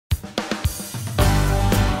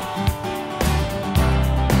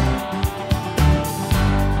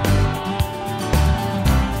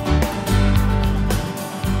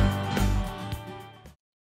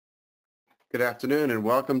Good afternoon and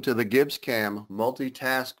welcome to the GibbsCAM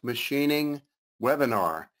Multitask Machining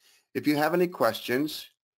webinar. If you have any questions,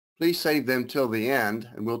 please save them till the end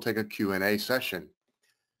and we'll take a Q&A session.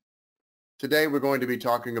 Today we're going to be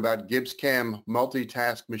talking about GibbsCAM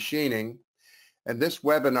Multitask Machining, and this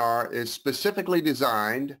webinar is specifically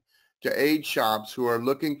designed to aid shops who are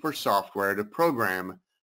looking for software to program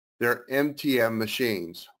their MTM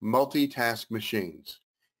machines, multitask machines.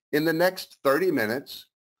 In the next 30 minutes,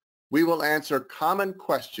 we will answer common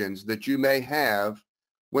questions that you may have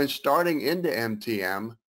when starting into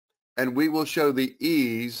MTM, and we will show the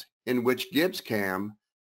ease in which GibbsCAM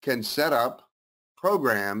can set up,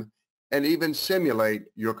 program, and even simulate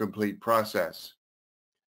your complete process.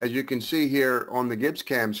 As you can see here on the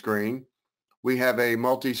GibbsCAM screen, we have a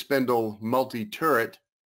multi-spindle, multi-turret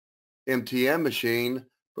MTM machine,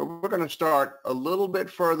 but we're going to start a little bit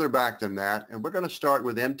further back than that, and we're going to start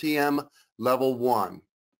with MTM level 1.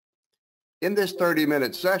 In this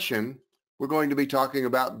 30-minute session, we're going to be talking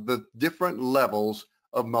about the different levels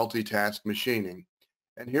of multitask machining.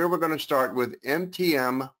 And here we're going to start with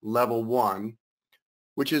MTM level 1,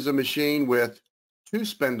 which is a machine with 2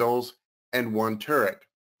 spindles and 1 turret.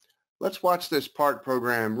 Let's watch this part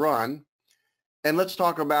program run, and let's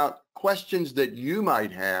talk about questions that you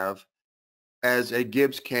might have as a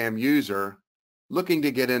GibbsCAM user looking to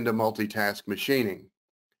get into multitask machining.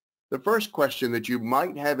 The first question that you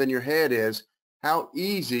might have in your head is, how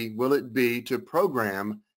easy will it be to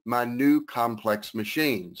program my new complex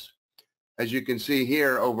machines? As you can see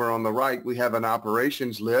here over on the right, we have an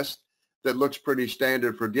operations list that looks pretty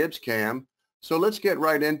standard for GibbsCAM. So let's get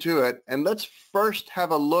right into it, and let's first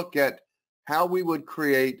have a look at how we would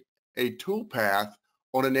create a toolpath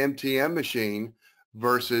on an MTM machine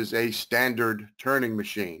versus a standard turning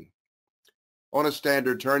machine. On a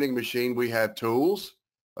standard turning machine, we have tools,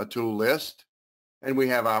 a tool list, and we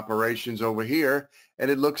have operations over here, and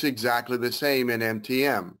it looks exactly the same in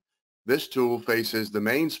MTM. This tool faces the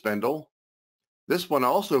main spindle. This one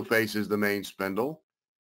also faces the main spindle.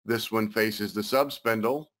 This one faces the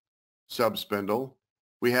sub-spindle.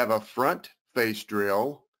 We have a front face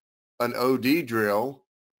drill, an OD drill,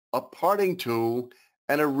 a parting tool,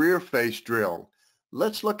 and a rear face drill.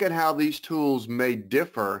 Let's look at how these tools may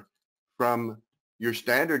differ from your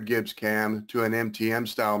standard GibbsCAM to an MTM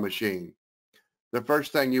style machine. The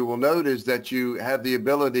first thing you will note is that you have the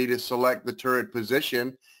ability to select the turret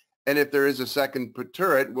position, and if there is a second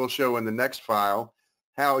turret, we'll show in the next file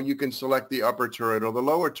how you can select the upper turret or the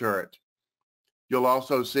lower turret. You'll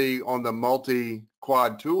also see on the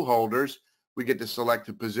multi-quad tool holders, we get to select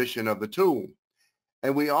the position of the tool.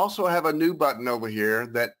 And we also have a new button over here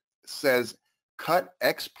that says cut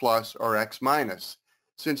X plus or X minus,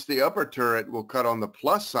 since the upper turret will cut on the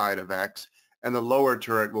plus side of X and the lower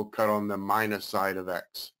turret will cut on the minus side of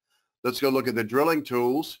X. Let's go look at the drilling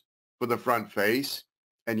tools for the front face.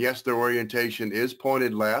 And yes, their orientation is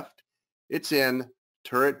pointed left. It's in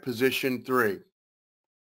turret position 3.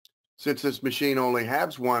 Since this machine only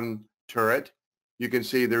has 1 turret, you can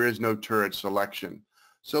see there is no turret selection.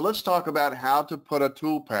 So let's talk about how to put a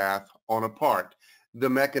tool path on a part,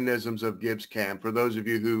 the mechanisms of GibbsCAM for those of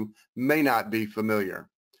you who may not be familiar.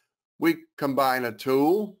 We combine a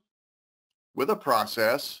tool with a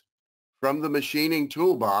process from the machining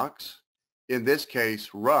toolbox, in this case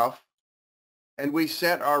rough, and we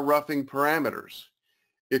set our roughing parameters.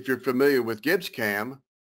 If you're familiar with GibbsCAM,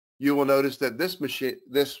 you will notice that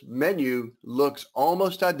this menu looks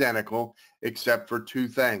almost identical except for 2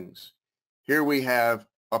 things. Here we have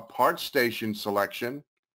a part station selection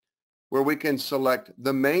where we can select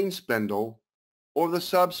the main spindle or the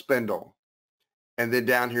sub spindle. And then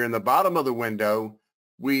down here in the bottom of the window,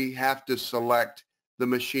 we have to select the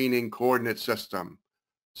machining coordinate system.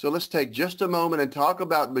 So let's take just a moment and talk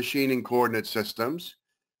about machining coordinate systems.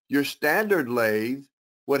 Your standard lathe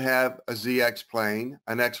would have a ZX plane,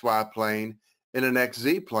 an XY plane, and an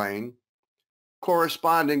XZ plane,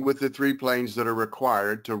 corresponding with the 3 planes that are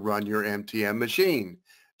required to run your MTM machine,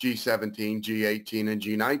 G17, G18, and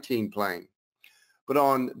G19 plane. But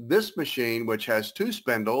on this machine, which has 2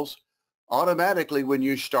 spindles, automatically when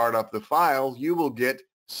you start up the file, you will get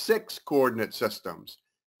 6 coordinate systems: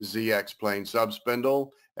 ZX plane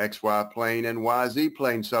subspindle, XY plane, and YZ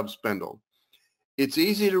plane subspindle. It's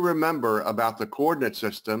easy to remember about the coordinate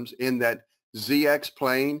systems in that ZX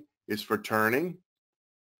plane is for turning,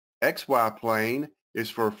 XY plane is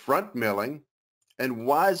for front milling, and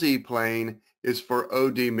YZ plane is for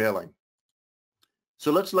OD milling. So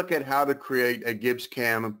let's look at how to create a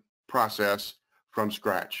GibbsCAM process from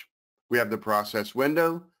scratch. We have the process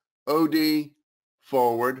window, OD,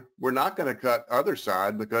 forward. We're not going to cut other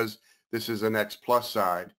side because this is an X plus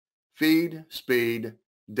side. feed, speed,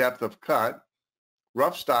 depth of cut,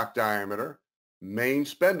 rough stock diameter, main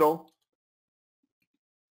spindle,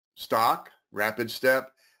 stock, rapid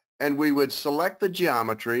step, and we would select the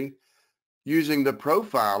geometry using the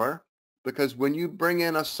profiler, because when you bring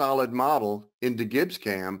in a solid model into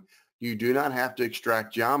GibbsCAM, you do not have to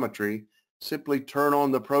extract geometry. Simply turn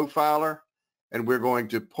on the profiler, and we're going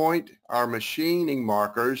to point our machining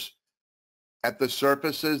markers at the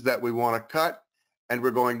surfaces that we want to cut, and we're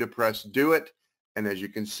going to press do it, and as you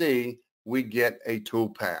can see, we get a tool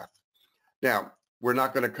path. Now, we're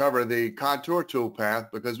not going to cover the contour tool path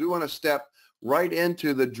because we want to step right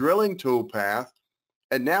into the drilling tool path.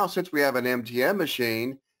 And now, since we have an MTM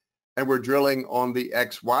machine and we're drilling on the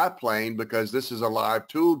XY plane because this is a live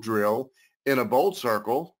tool drill in a bolt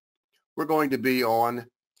circle, we're going to be on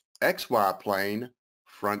XY plane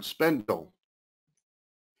front spindle.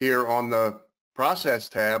 Here on the process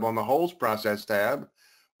tab, on the holes process tab,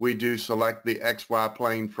 we do select the XY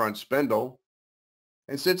plane front spindle.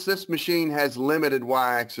 And since this machine has limited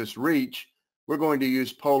y-axis reach, we're going to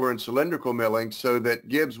use polar and cylindrical milling so that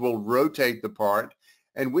Gibbs will rotate the part,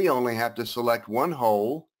 and we only have to select one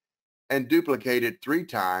hole and duplicate it 3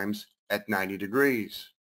 times at 90 degrees.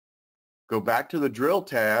 Go back to the drill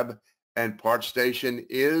tab, and part station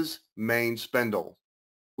is main spindle.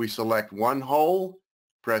 We select one hole,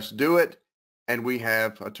 press do it, and we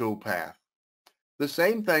have a tool path. The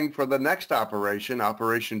same thing for the next operation,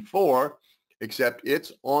 operation 4, except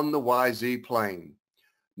it's on the YZ plane.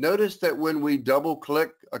 Notice that when we double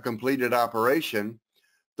click a completed operation,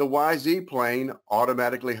 the YZ plane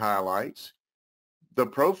automatically highlights, the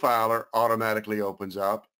profiler automatically opens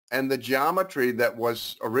up, and the geometry that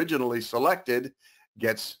was originally selected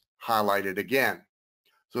gets highlighted again.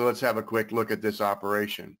 So let's have a quick look at this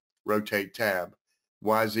operation. Rotate tab,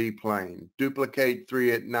 YZ plane, duplicate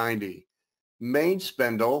 3 at 90, main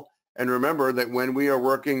spindle, and remember that when we are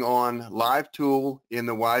working on live tool in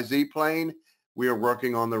the YZ plane, we are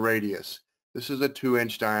working on the radius. This is a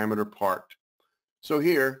 2-inch diameter part. So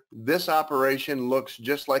here, this operation looks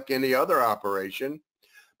just like any other operation,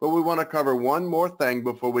 but we want to cover one more thing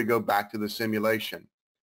before we go back to the simulation.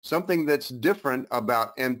 Something that's different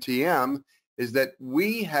about MTM is that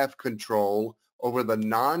we have control over the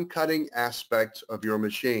non-cutting aspects of your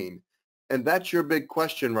machine. And that's your big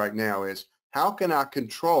question right now is, how can I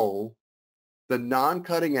control the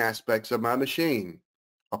non-cutting aspects of my machine?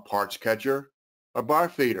 A parts catcher, a bar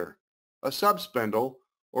feeder, a sub-spindle,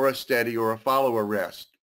 or a steady or a follower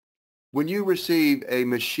rest. When you receive a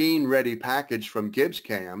machine-ready package from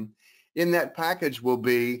GibbsCAM, in that package will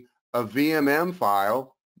be a VMM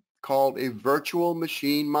file called a virtual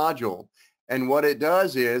machine module. And what it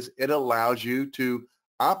does is it allows you to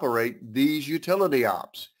operate these utility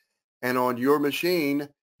ops. And on your machine,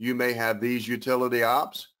 you may have these utility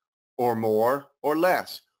ops or more or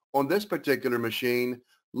less. On this particular machine,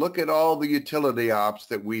 look at all the utility ops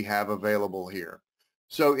that we have available here.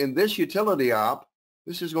 So in this utility op,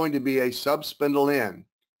 this is going to be a sub-spindle in.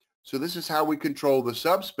 So this is how we control the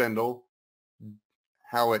sub-spindle,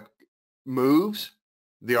 how it moves,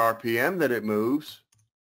 the RPM that it moves,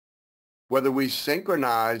 whether we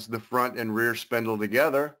synchronize the front and rear spindle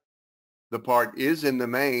together. The part is in the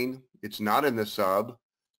main, it's not in the sub.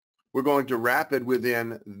 We're going to wrap it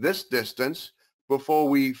within this distance before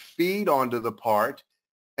we feed onto the part,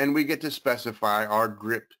 and we get to specify our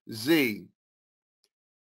grip Z.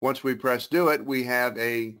 Once we press do it, we have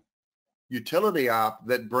a utility op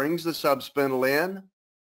that brings the sub-spindle in.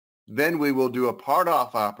 Then we will do a part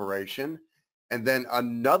off operation, and then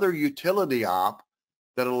another utility op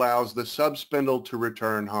that allows the sub-spindle to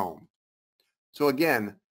return home. So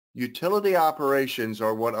again, utility operations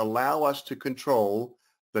are what allow us to control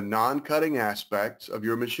the non-cutting aspects of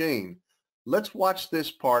your machine. Let's watch this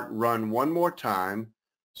part run one more time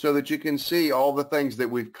so that you can see all the things that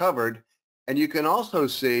we've covered, and you can also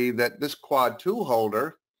see that this quad tool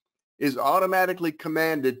holder is automatically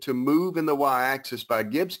commanded to move in the y-axis by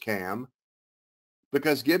GibbsCAM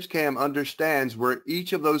because GibbsCAM understands where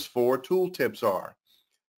each of those 4 tool tips are.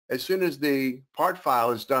 As soon as the part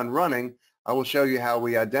file is done running, I will show you how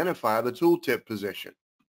we identify the tool tip position.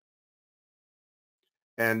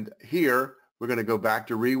 And here, we're going to go back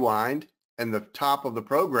to rewind, and the top of the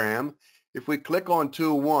program, if we click on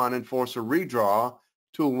tool 1 and force a redraw,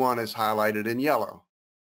 tool 1 is highlighted in yellow,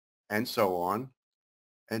 and so on,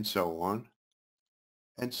 and so on,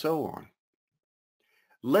 and so on.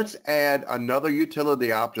 Let's add another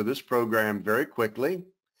utility op to this program very quickly,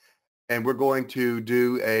 and we're going to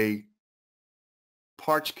do a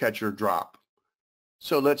parts catcher drop.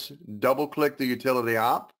 So let's double click the utility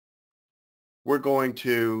op. We're going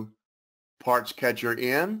to parts catcher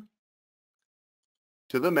in,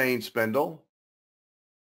 to the main spindle,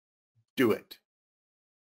 do it.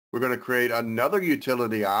 We're going to create another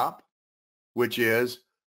utility op, which is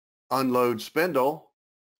unload spindle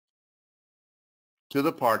to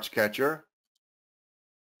the parts catcher,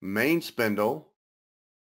 main spindle,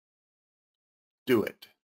 do it.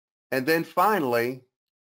 And then finally,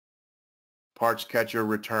 parts catcher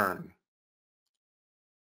return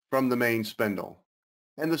from the main spindle.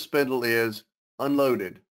 And the spindle is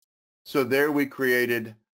unloaded. So there we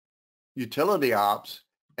created utility ops.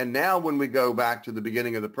 And now when we go back to the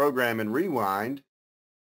beginning of the program and rewind,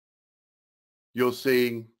 you'll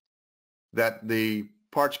see that the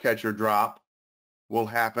parts catcher drop will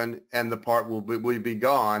happen and the part will be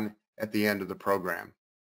gone at the end of the program.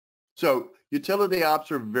 So utility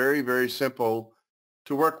ops are very, very simple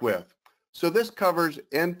to work with. So this covers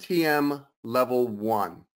MTM level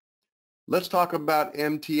 1. Let's talk about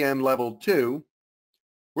MTM level 2.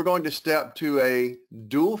 We're going to step to a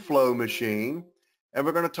dual flow machine, and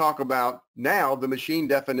we're going to talk about now the machine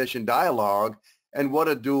definition dialog and what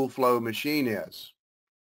a dual flow machine is.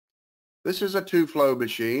 This is a two-flow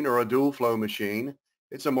machine or a dual flow machine.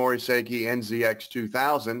 It's a Morisaki NZX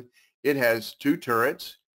 2000. It has 2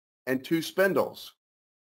 turrets and 2 spindles.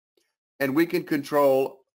 And we can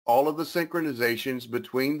control all of the synchronizations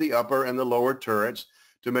between the upper and the lower turrets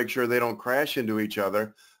to make sure they don't crash into each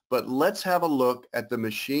other. But let's have a look at the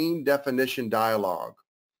machine definition dialog.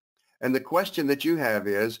 And the question that you have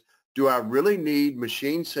is, do I really need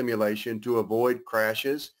machine simulation to avoid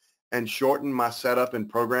crashes and shorten my setup and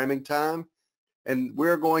programming time? And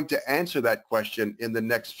we're going to answer that question in the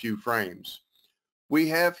next few frames. We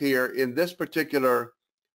have here in this particular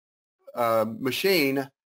machine,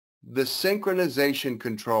 the synchronization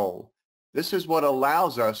control. This is what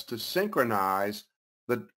allows us to synchronize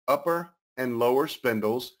the upper and lower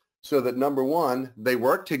spindles so that number 1, they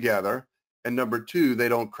work together, and number 2, they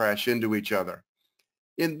don't crash into each other.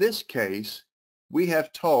 In this case, we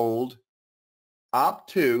have told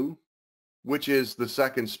Op2, which is the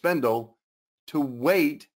second spindle, to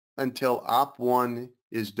wait until Op1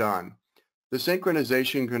 is done. The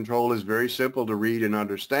synchronization control is very simple to read and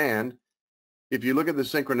understand. If you look at the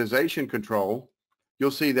synchronization control,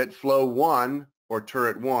 you'll see that flow 1 or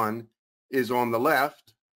turret 1 is on the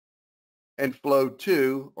left and flow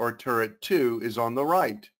 2 or turret 2 is on the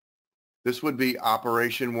right. This would be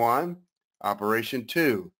operation 1, operation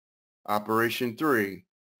 2, operation 3,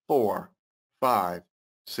 4, 5,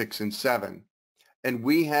 6, and 7. And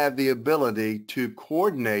we have the ability to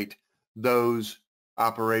coordinate those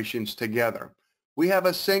operations together. We have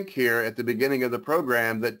a sync here at the beginning of the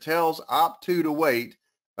program that tells Op2 to wait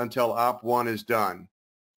until Op1 is done.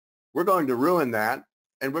 We're going to ruin that,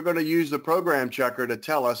 and we're going to use the program checker to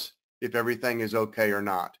tell us if everything is okay or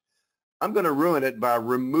not. I'm going to ruin it by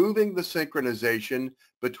removing the synchronization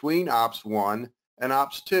between Ops1 and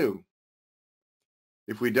Ops2.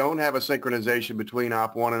 If we don't have a synchronization between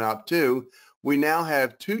Op1 and Op2, we now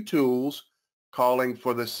have 2 tools calling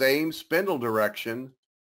for the same spindle direction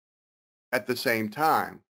at the same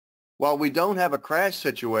time. While we don't have a crash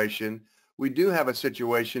situation, we do have a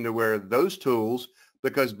situation to where those tools,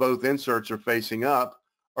 because both inserts are facing up,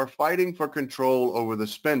 are fighting for control over the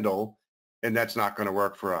spindle, and that's not going to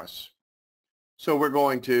work for us. So we're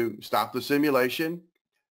going to stop the simulation.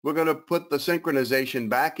 We're going to put the synchronization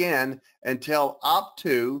back in and tell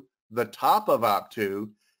Op2, the top of Op2,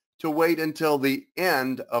 to wait until the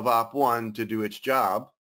end of Op1 to do its job.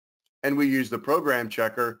 And we use the program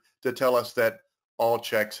checker to tell us that all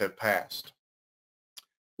checks have passed.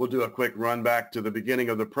 We'll do a quick run back to the beginning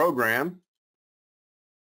of the program.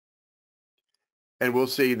 And we'll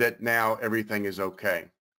see that now everything is okay.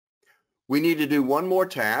 We need to do one more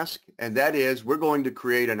task, and that is we're going to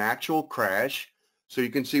create an actual crash so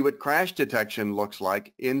you can see what crash detection looks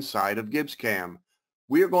like inside of GibbsCAM.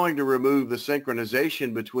 We are going to remove the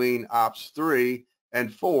synchronization between Ops 3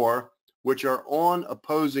 and 4, which are on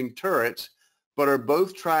opposing turrets, but are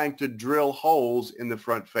both trying to drill holes in the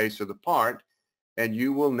front face of the part, and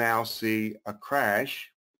you will now see a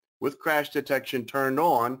crash with crash detection turned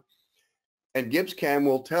on, and GibbsCAM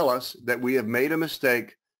will tell us that we have made a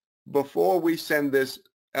mistake before we send this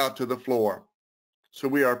out to the floor. So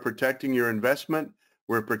we are protecting your investment,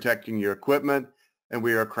 we're protecting your equipment, and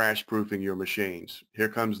we are crash-proofing your machines. Here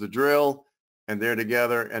comes the drill, and they're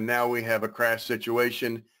together, and now we have a crash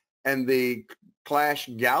situation, and the Clash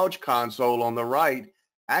Gouge console on the right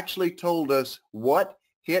actually told us what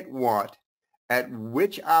hit what, at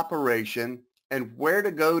which operation, and where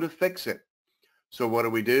to go to fix it. So what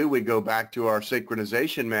do? We go back to our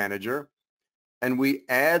synchronization manager, and we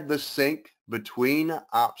add the sync between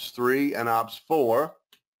Ops 3 and Ops 4.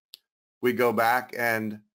 We go back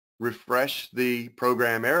and refresh the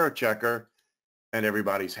program error checker, and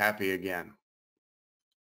everybody's happy again.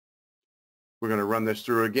 We're going to run this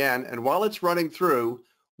through again, and while it's running through,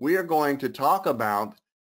 we are going to talk about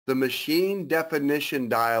the machine definition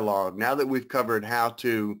dialog. Now that we've covered how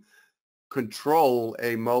to control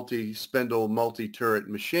a multi-spindle, multi-turret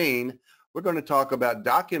machine, we're going to talk about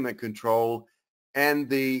document control and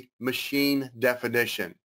the machine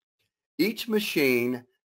definition. Each machine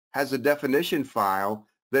has a definition file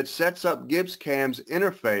that sets up GibbsCAM's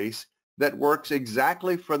interface that works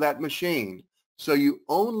exactly for that machine. So you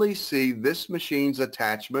only see this machine's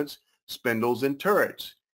attachments, spindles, and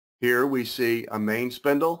turrets. Here we see a main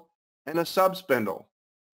spindle and a sub-spindle,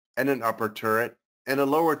 and an upper turret and a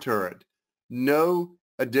lower turret. No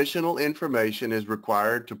additional information is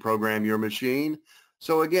required to program your machine.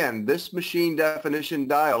 So again, this machine definition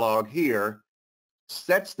dialog here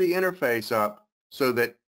sets the interface up so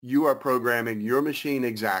that you are programming your machine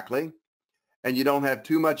exactly, and you don't have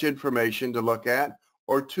too much information to look at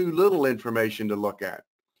or too little information to look at.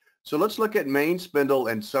 So let's look at main spindle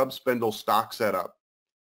and sub-spindle stock setup.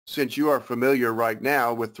 Since you are familiar right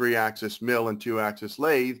now with 3-axis mill and 2-axis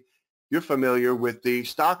lathe, you're familiar with the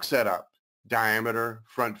stock setup: diameter,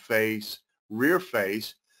 front face, rear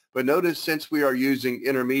face. But notice, since we are using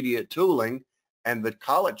intermediate tooling and the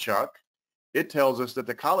collet chuck, it tells us that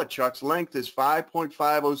the collet chuck's length is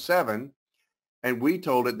 5.507, and we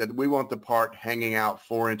told it that we want the part hanging out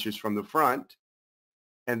 4 inches from the front,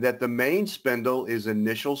 and that the main spindle is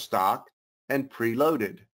initial stock and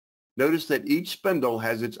preloaded. Notice that each spindle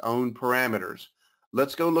has its own parameters.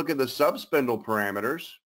 Let's go look at the sub-spindle parameters.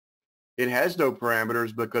 It has no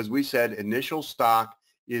parameters because we said initial stock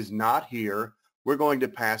is not here. We're going to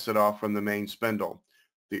pass it off from the main spindle.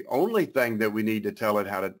 The only thing that we need to tell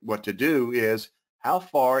it what to do is how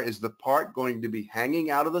far is the part going to be hanging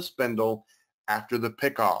out of the spindle after the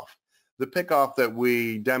pickoff. The pickoff that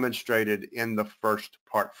we demonstrated in the first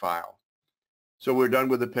part file. So we're done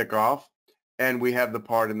with the pickoff, and we have the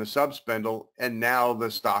part in the sub-spindle, and now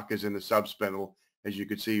the stock is in the sub-spindle, as you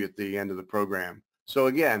can see at the end of the program. So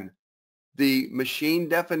again, the machine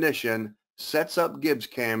definition sets up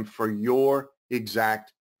GibbsCAM for your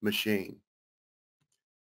exact machine.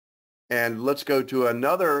 And let's go to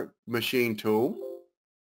another machine tool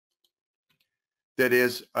that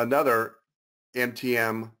is another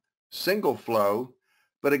MTM single flow.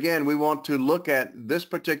 But again, we want to look at this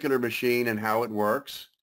particular machine and how it works.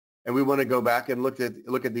 And we want to go back and look at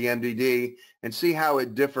the MDD and see how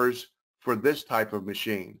it differs for this type of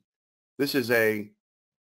machine. This is a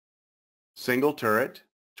single turret,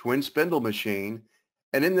 twin spindle machine.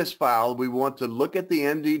 And in this file, we want to look at the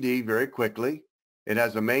MDD very quickly. It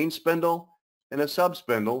has a main spindle and a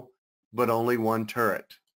sub-spindle, but only one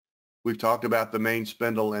turret. We've talked about the main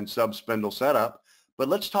spindle and sub-spindle setup, but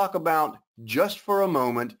let's talk about, just for a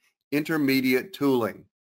moment, intermediate tooling.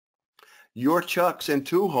 Your chucks and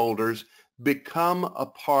tool holders become a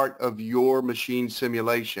part of your machine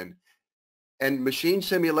simulation. And machine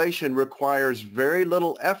simulation requires very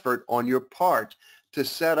little effort on your part to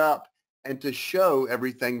set up and to show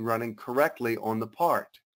everything running correctly on the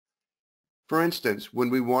part. For instance, when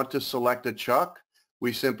we want to select a chuck,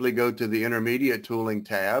 we simply go to the Intermediate Tooling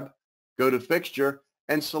tab, go to Fixture,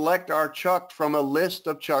 and select our chuck from a list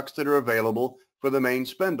of chucks that are available for the main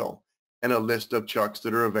spindle and a list of chucks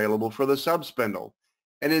that are available for the sub-spindle.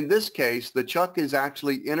 And in this case, the chuck is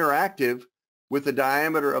actually interactive with the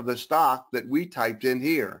diameter of the stock that we typed in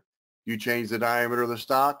here. You change the diameter of the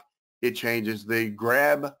stock, it changes the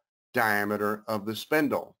grab diameter of the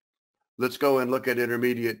spindle. Let's go and look at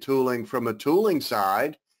intermediate tooling from a tooling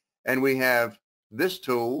side, and we have this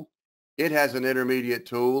tool. It has an intermediate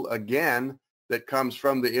tool, again, that comes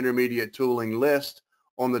from the intermediate tooling list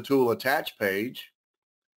on the tool attach page,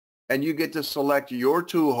 and you get to select your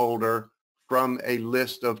tool holder from a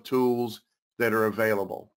list of tools that are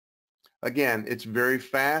available. Again, it's very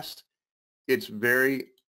fast, it's very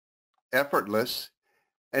effortless,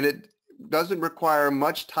 and it doesn't require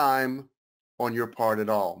much time on your part at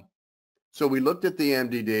all. So we looked at the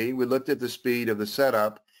MDD, we looked at the speed of the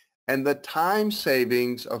setup, and the time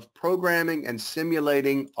savings of programming and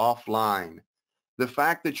simulating offline. The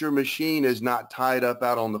fact that your machine is not tied up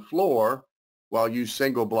out on the floor while you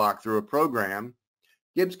single block through a program,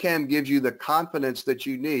 GibbsCAM gives you the confidence that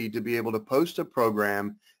you need to be able to post a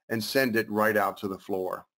program and send it right out to the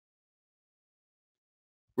floor.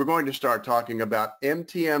 We're going to start talking about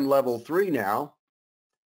MTM level 3 now,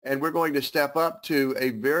 and we're going to step up to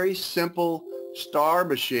a very simple star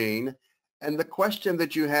machine. And the question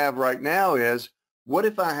that you have right now is, what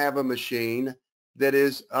if I have a machine that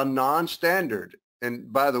is a non-standard?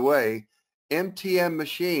 And by the way, MTM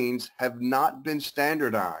machines have not been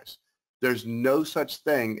standardized. There's no such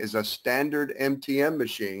thing as a standard MTM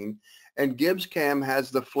machine, and GibbsCAM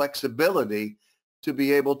has the flexibility to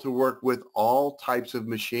be able to work with all types of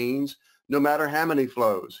machines, no matter how many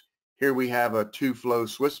flows. Here we have a 2-flow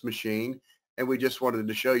Swiss machine, and we just wanted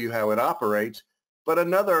to show you how it operates. But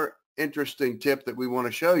another interesting tip that we want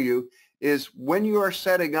to show you is when you are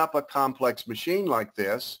setting up a complex machine like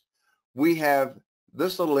this, we have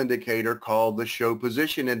this little indicator called the show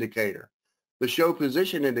position indicator. The show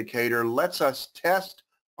position indicator lets us test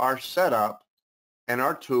our setup and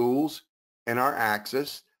our tools and our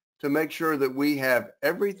axis to make sure that we have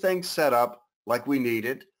everything set up like we need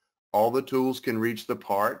it. All the tools can reach the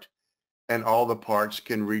part and all the parts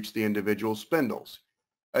can reach the individual spindles.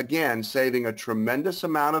 Again, saving a tremendous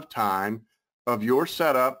amount of time of your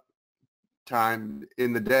setup time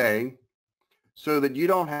in the day so that you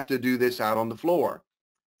don't have to do this out on the floor.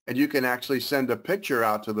 And you can actually send a picture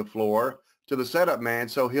out to the floor to the setup man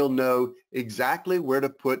so he'll know exactly where to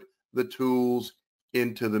put the tools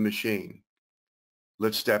into the machine.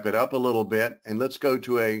 Let's step it up a little bit and let's go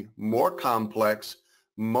to a more complex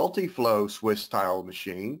multi-flow Swiss style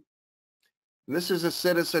machine. This is a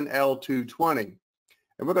Citizen L220.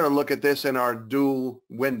 And we're going to look at this in our dual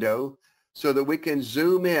window so that we can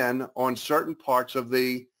zoom in on certain parts of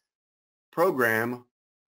the program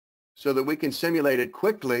so that we can simulate it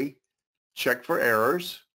quickly, check for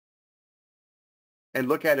errors, and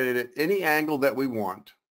look at it at any angle that we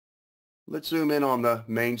want. Let's zoom in on the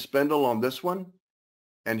main spindle on this one.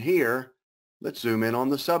 And here, let's zoom in on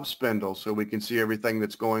the sub spindle so we can see everything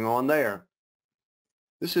that's going on there.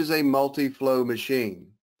 This is a multi-flow machine.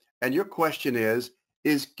 And your question is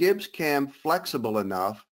GibbsCAM flexible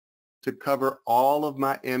enough to cover all of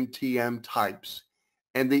my MTM types?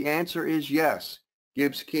 And the answer is yes.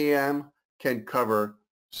 GibbsCAM can cover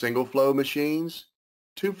single flow machines,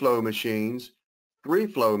 2-flow machines,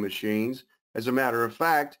 3-flow machines. As a matter of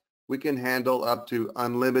fact, we can handle up to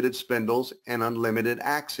unlimited spindles and unlimited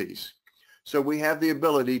axes. So we have the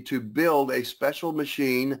ability to build a special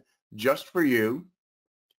machine just for you.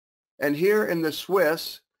 And here in the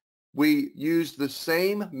Swiss, we use the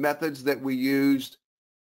same methods that we used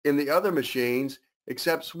in the other machines,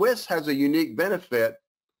 except Swiss has a unique benefit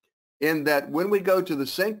in that when we go to the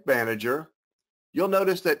sync manager, you'll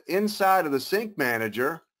notice that inside of the sync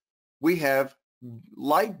manager, we have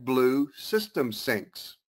light blue system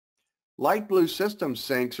syncs. Light blue system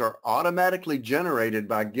syncs are automatically generated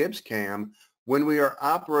by GibbsCAM when we are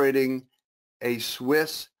operating a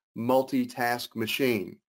Swiss multitask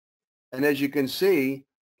machine. And as you can see,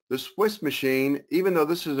 the Swiss machine, even though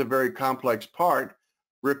this is a very complex part,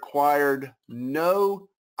 required no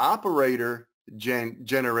operator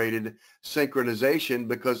generated synchronization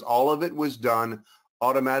because all of it was done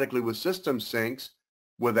automatically with system syncs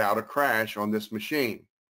without a crash on this machine.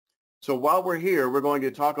 So while we're here, we're going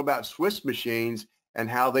to talk about Swiss machines and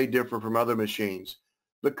how they differ from other machines.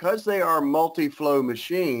 Because they are multi-flow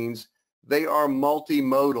machines, they are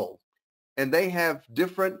multimodal, and they have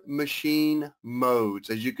different machine modes.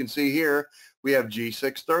 As you can see here, we have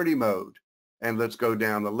G630 mode. And let's go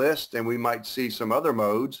down the list, and we might see some other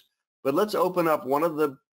modes. But let's open up one of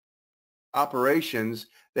the operations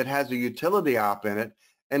that has a utility op in it,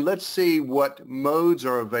 and let's see what modes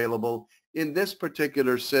are available in this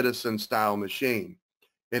particular Citizen style machine.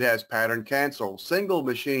 It has pattern cancel, single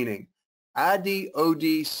machining,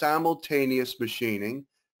 ID-OD simultaneous machining,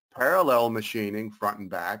 parallel machining, front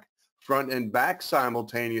and back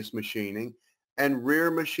simultaneous machining, and rear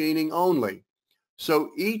machining only.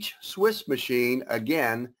 So each Swiss machine,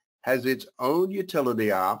 again, has its own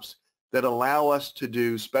utility ops that allow us to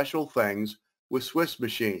do special things with Swiss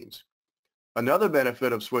machines. Another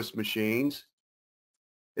benefit of Swiss machines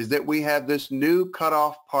is that we have this new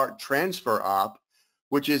cutoff part transfer op,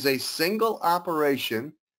 which is a single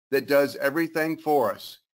operation that does everything for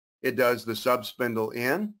us. It does the sub spindle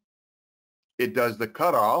in, it does the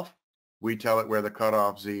cutoff, we tell it where the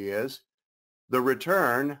cutoff Z is, the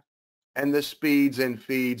return, and the speeds and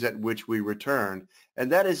feeds at which we return.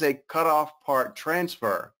 And that is a cutoff part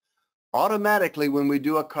transfer. Automatically, when we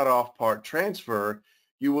do a cutoff part transfer,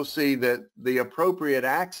 you will see that the appropriate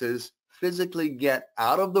axes physically get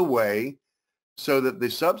out of the way so that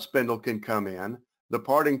the sub spindle can come in, the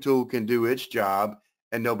parting tool can do its job,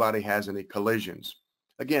 and nobody has any collisions.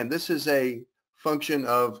 Again, this is a function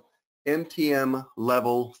of MTM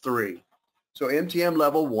level 3. So MTM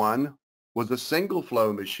level 1 was a single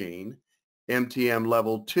flow machine, MTM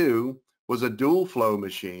level 2 was a dual flow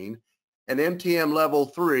machine, and MTM level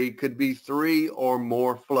 3 could be 3 or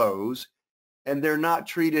more flows, and they're not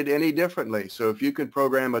treated any differently. So if you can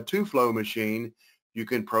program a 2-flow machine, you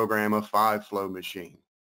can program a 5-flow machine.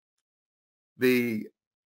 The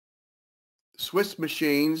Swiss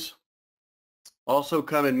machines also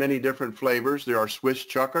come in many different flavors. There are Swiss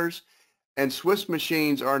chuckers, and Swiss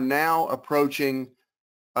machines are now approaching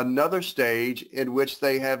another stage in which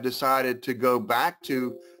they have decided to go back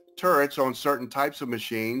to turrets on certain types of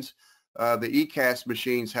machines. The ECAS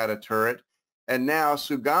machines had a turret, and now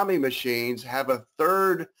Tsugami machines have a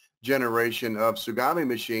third generation of Tsugami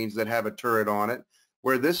machines that have a turret on it,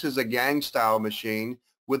 where this is a gang style machine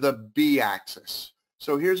with a B-axis.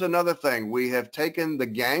 So here's another thing. We have taken the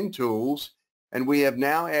gang tools and we have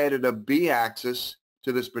now added a B-axis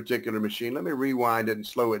to this particular machine. Let me rewind it and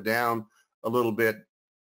slow it down a little bit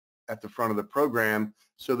at the front of the program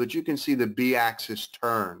so that you can see the B-axis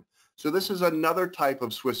turn. So this is another type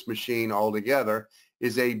of Swiss machine altogether,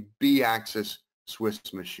 is a B-axis Swiss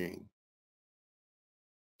machine.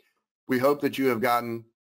 We hope that you have gotten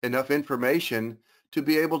enough information to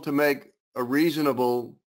be able to make a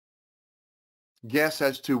reasonable guess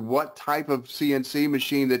as to what type of CNC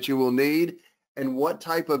machine that you will need and what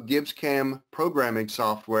type of GibbsCAM programming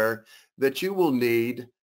software that you will need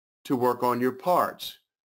to work on your parts.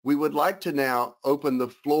 We would like to now open the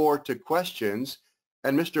floor to questions,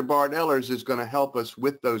 and Mr. Bart Ellers is going to help us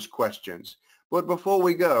with those questions. But before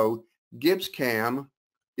we go, GibbsCAM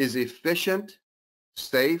is efficient,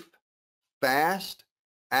 safe, fast,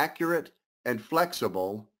 accurate, and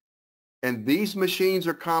flexible, and these machines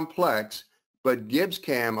are complex, but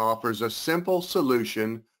GibbsCAM offers a simple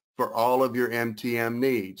solution for all of your MTM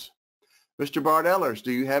needs. Mr. Bart Ellers,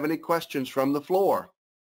 do you have any questions from the floor?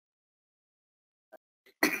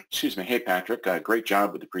 Excuse me. Hey, Patrick. Great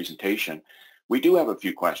job with the presentation. We do have a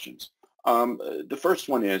few questions. The first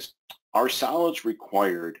one is, are solids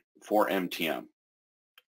required for MTM?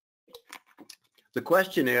 The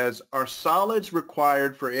question is, are solids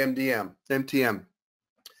required for MTM?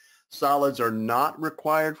 Solids are not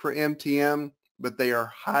required for MTM, but they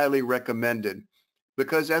are highly recommended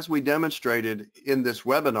because, as we demonstrated in this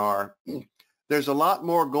webinar, there's a lot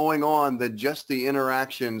more going on than just the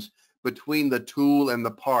interactions between the tool and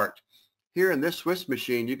the part. Here in this Swiss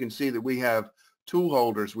machine, you can see that we have tool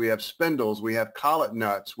holders, we have spindles, we have collet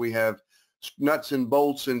nuts, we have nuts and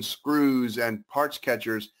bolts and screws and parts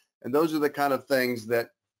catchers, and those are the kind of things that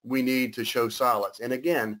we need to show solids. And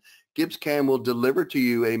again, GibbsCAM will deliver to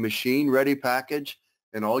you a machine-ready package,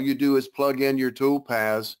 and all you do is plug in your tool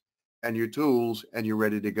paths and your tools, and you're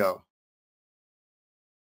ready to go.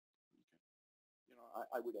 You know,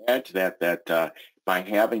 I would add to that by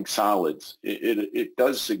having solids, it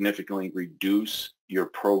does significantly reduce your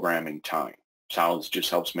programming time. Solids just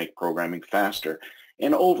helps make programming faster.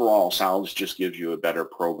 And overall, solids just gives you a better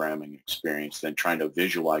programming experience than trying to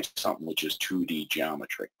visualize something which is 2D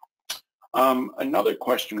geometry. Another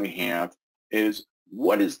question we have is,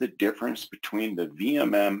 what is the difference between the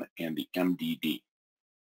VMM and the MDD?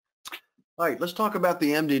 All right, let's talk about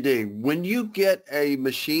the MDD. When you get a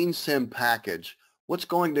machine sim package, what's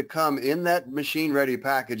going to come in that machine-ready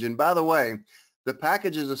package? And by the way, the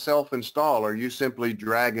package is a self-installer. You simply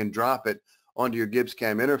drag and drop it onto your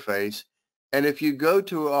GibbsCAM interface. And if you go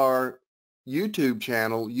to our YouTube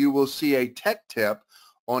channel, you will see a tech tip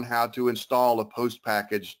on how to install a post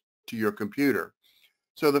package to your computer.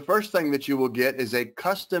 So the first thing that you will get is a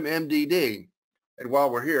custom MDD. And while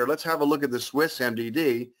we're here, let's have a look at the Swiss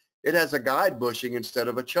MDD. It has a guide bushing instead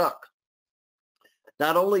of a chuck.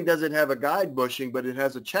 Not only does it have a guide bushing, but it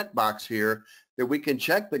has a checkbox here that we can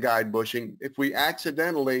check the guide bushing if we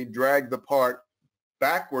accidentally drag the part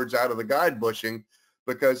backwards out of the guide bushing,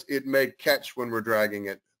 because it may catch when we're dragging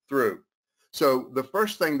it through. So the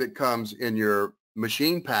first thing that comes in your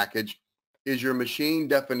machine package is your machine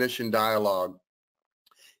definition dialog.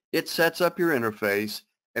 It sets up your interface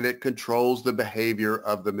and it controls the behavior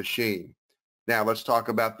of the machine. Now let's talk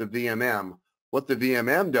about the VMM. What the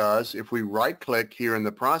VMM does, if we right-click here in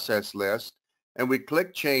the process list and we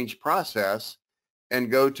click Change Process and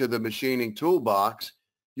go to the machining toolbox,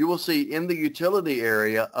 you will see in the utility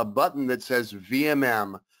area a button that says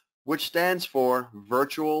VMM, which stands for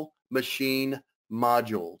Virtual Machine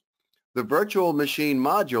Module. The Virtual Machine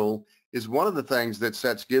Module is one of the things that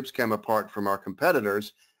sets GibbsCAM apart from our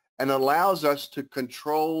competitors and allows us to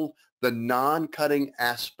control the non-cutting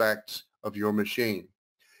aspects of your machine.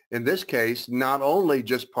 In this case, not only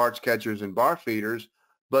just parts catchers and bar feeders,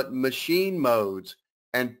 but machine modes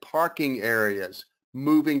and parking areas,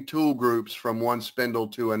 moving tool groups from one spindle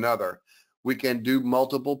to another. We can do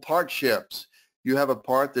multiple part shifts. You have a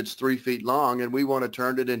part that's 3 feet long and we want to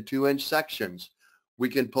turn it in 2-inch sections. We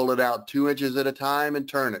can pull it out 2 inches at a time and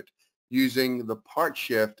turn it. using the part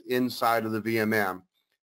shift inside of the VMM.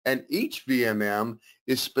 And each VMM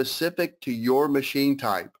is specific to your machine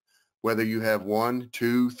type, whether you have 1,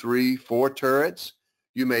 2, 3, 4 turrets.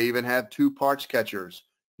 You may even have 2 parts catchers.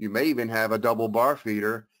 You may even have a double bar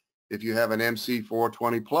feeder if you have an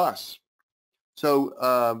MC420 plus. So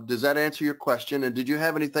does that answer your question? And did you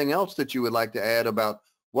have anything else that you would like to add about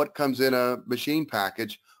what comes in a machine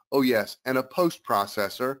package? Oh yes, and a post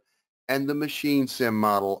processor and the machine sim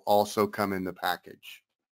model also come in the package.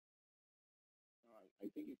 I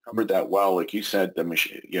think you covered that well. Like you said, the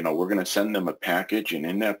machine, we're going to send them a package, and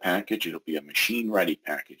in that package, it'll be a machine-ready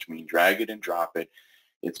package. I mean, drag it and drop it.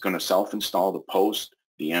 It's going to self-install the post,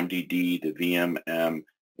 the MDD, the VMM,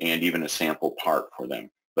 and even a sample part for them.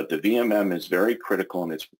 But the VMM is very critical,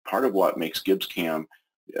 and it's part of what makes GibbsCAM,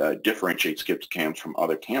 differentiates GibbsCAMs from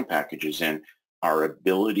other CAM packages in our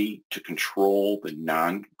ability to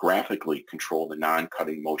graphically control the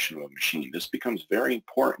non-cutting motion of a machine. This becomes very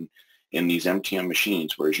important in these MTM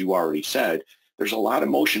machines, where, as you already said, there's a lot of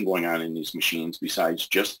motion going on in these machines besides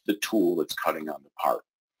just the tool that's cutting on the part.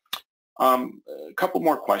 A couple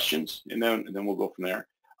more questions, and then we'll go from there.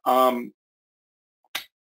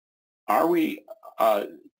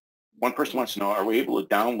 One person wants to know, are we able to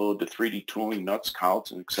download the 3D tooling, nuts, collets,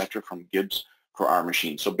 and etc. from Gibbs for our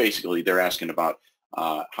machine? So basically, they're asking about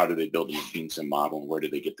how do they build a machine sim model, and where do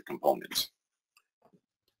they get the components?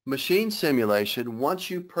 Machine simulation, once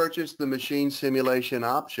you purchase the machine simulation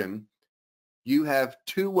option, you have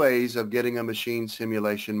 2 ways of getting a machine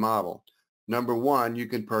simulation model. Number one, you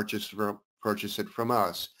can purchase it from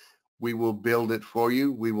us. We will build it for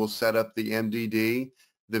you. We will set up the MDD,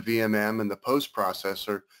 the VMM, and the post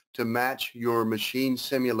processor to match your machine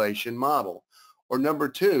simulation model. Or number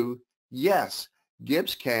 2, yes,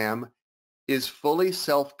 GibbsCAM is fully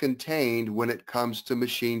self-contained when it comes to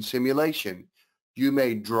machine simulation. You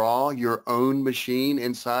may draw your own machine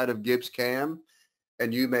inside of GibbsCAM,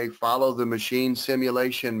 and you may follow the machine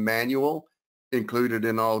simulation manual included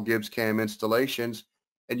in all GibbsCAM installations,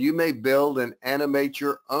 and you may build and animate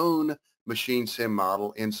your own machine sim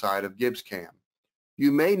model inside of GibbsCAM.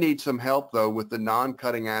 You may need some help, though, with the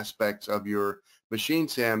non-cutting aspects of your machine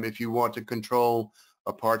sim if you want to control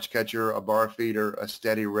a parts catcher, a bar feeder, a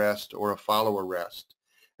steady rest, or a follower rest.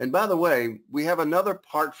 And by the way, we have another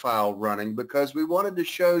part file running because we wanted to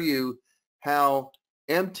show you how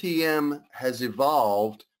MTM has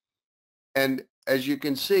evolved. And as you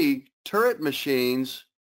can see, turret machines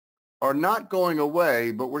are not going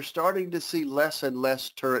away, but we're starting to see less and less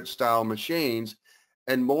turret style machines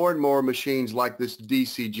and more machines like this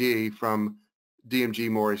DCG from DMG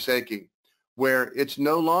Morisaki, where it's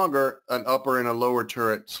no longer an upper and a lower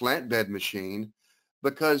turret slant bed machine,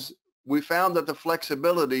 because we found that the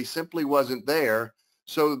flexibility simply wasn't there.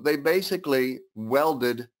 So they basically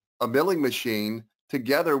welded a milling machine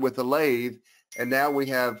together with a lathe, and now we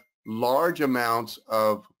have large amounts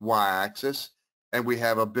of Y-axis, and we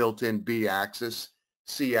have a built-in B-axis,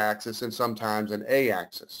 C-axis, and sometimes an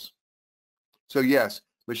A-axis. So yes,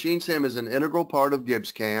 machine sim is an integral part of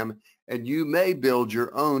GibbsCAM, and you may build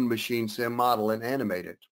your own machine sim model and animate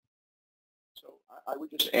it. So I would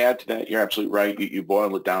just add to that, you're absolutely right. You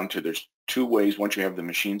boil it down to there's 2 ways. Once you have the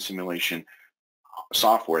machine simulation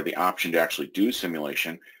software, the option to actually do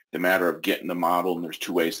simulation, the matter of getting the model, and there's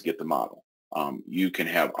 2 ways to get the model. You can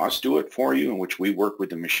have us do it for you, in which we work with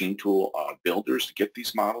the machine tool builders to get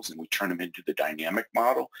these models, and we turn them into the dynamic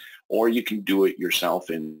model, or you can do it yourself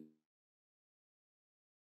in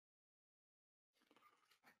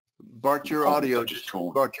Bart, your audio just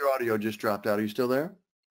dropped out. Are you still there?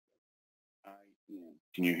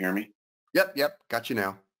 Can you hear me? Yep, got you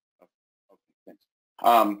now. Okay,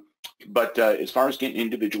 thanks. But as far as getting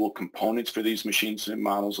individual components for these machine sim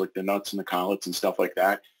models, like the nuts and the collets and stuff like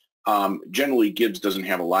that, generally Gibbs doesn't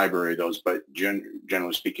have a library of those, but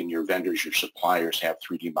generally speaking, your vendors, your suppliers have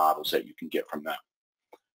 3D models that you can get from them.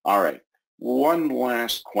 All right, one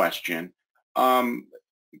last question.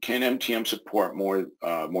 Can MTM support more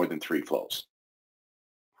than 3 flows?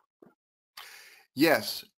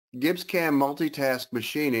 Yes, GibbsCAM multitask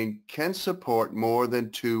machining can support more than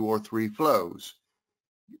 2 or 3 flows.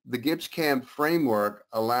 The GibbsCAM framework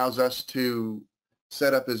allows us to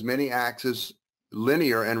set up as many axes,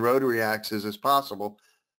 linear and rotary axes, as possible.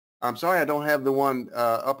 I'm sorry I don't have the one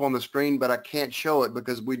up on the screen, but I can't show it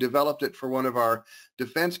because we developed it for one of our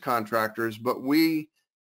defense contractors, but we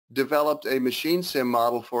developed a machine sim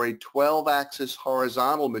model for a 12-axis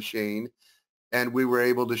horizontal machine, and we were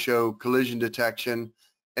able to show collision detection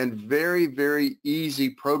and very easy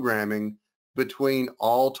programming between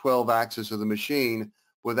all 12 axes of the machine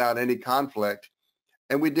without any conflict.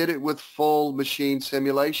 And we did it with full machine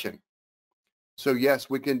simulation. So yes,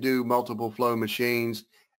 we can do multiple flow machines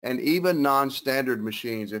and even non-standard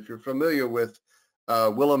machines. If you're familiar with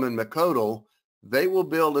Willem and McCodle, they will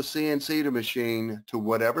build a CNC machine to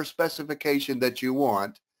whatever specification that you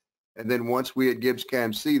want. And then once we at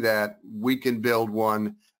GibbsCAM see that, we can build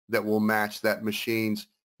one that will match that machine's.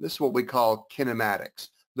 This is what we call kinematics,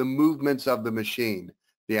 the movements of the machine,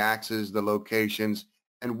 the axes, the locations,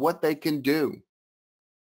 and what they can do.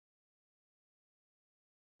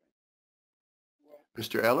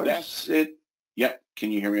 Mr. Ellers? That's it. Yeah.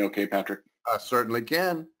 Can you hear me okay, Patrick? I certainly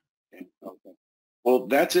can. Okay. Well,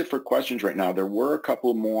 that's it for questions right now. There were a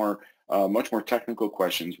couple more, much more technical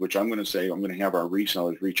questions, which I'm going to have our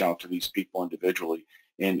resellers reach out to these people individually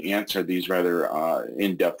and answer these rather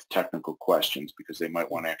in-depth technical questions because they might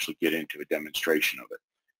want to actually get into a demonstration of it.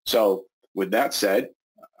 So with that said,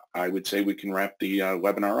 I would say we can wrap the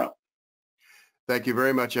webinar up. Thank you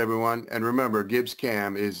very much, everyone. And remember,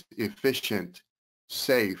 GibbsCAM is efficient,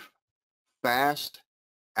 safe, fast,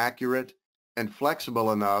 accurate, and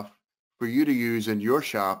flexible enough for you to use in your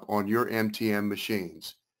shop on your MTM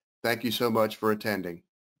machines. Thank you so much for attending.